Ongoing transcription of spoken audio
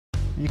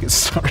You can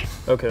start.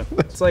 Okay.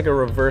 It's like a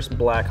reverse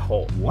black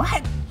hole.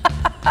 What?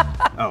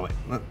 Oh, wait.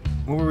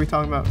 What were we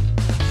talking about?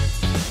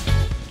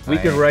 We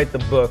could write the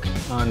book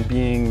on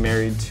being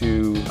married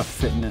to a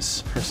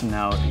fitness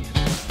personality.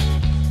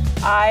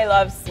 I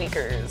love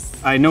sneakers.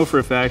 I know for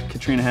a fact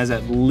Katrina has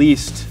at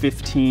least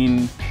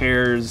 15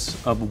 pairs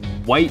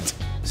of white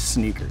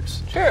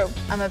sneakers. True.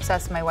 I'm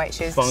obsessed with my white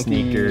shoes. Funky,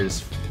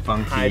 Sneakers,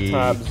 funky. high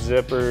top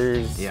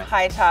zippers. Yeah.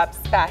 High tops,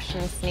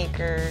 fashion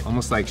sneakers.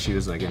 Almost like she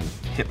was like in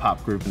a hip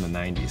hop group in the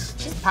 90s.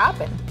 She's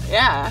popping.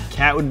 Yeah.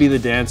 Kat would be the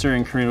dancer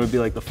and Karina would be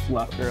like the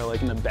fluff girl,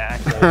 like in the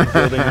back, like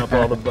building up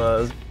all the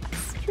buzz.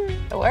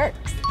 It works.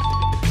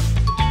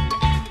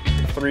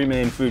 3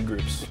 main food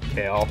groups: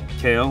 Kale.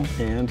 kale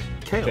and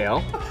kale.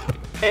 Kale.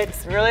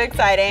 It's really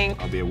exciting.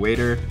 I'll be a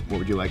waiter. What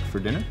would you like for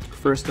dinner?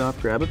 First off,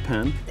 grab a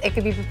pen. It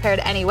could be prepared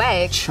any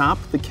way. It Chop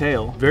the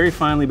kale very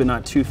finely, but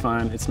not too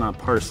fine. It's not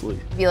parsley.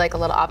 could be like a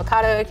little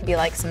avocado. It could be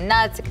like some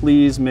nuts. It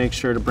Please make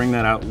sure to bring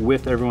that out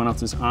with everyone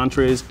else's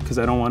entrees because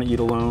I don't want to eat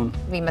alone.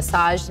 could be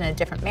massaged in a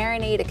different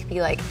marinade. It could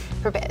be like,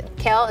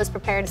 kale is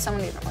prepared so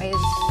many different ways.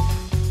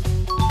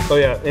 Oh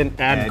yeah, and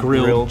add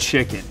grilled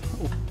chicken.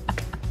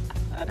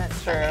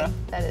 That's true.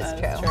 That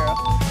is true.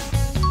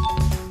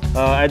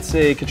 I'd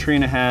say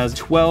Katrina has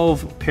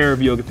 12 pair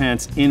of yoga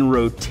pants in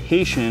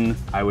rotation.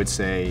 I would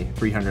say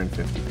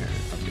 350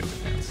 pairs of yoga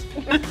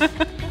pants.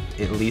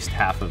 At least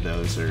half of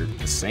those are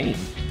the same,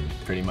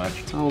 pretty much.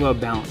 It's all about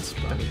balance,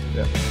 but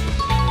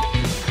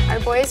Our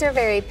boys are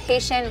very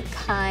patient,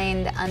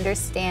 kind,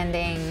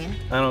 understanding.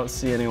 I don't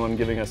see anyone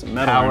giving us a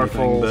medal or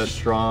Powerful, anything, but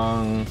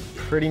strong,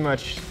 pretty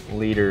much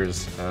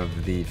leaders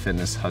of the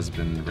fitness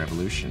husband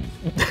revolution.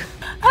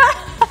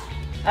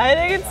 I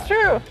think it's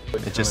true.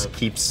 It just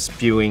keeps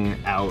spewing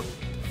out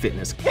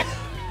fitness.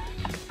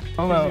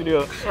 you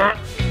do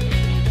it.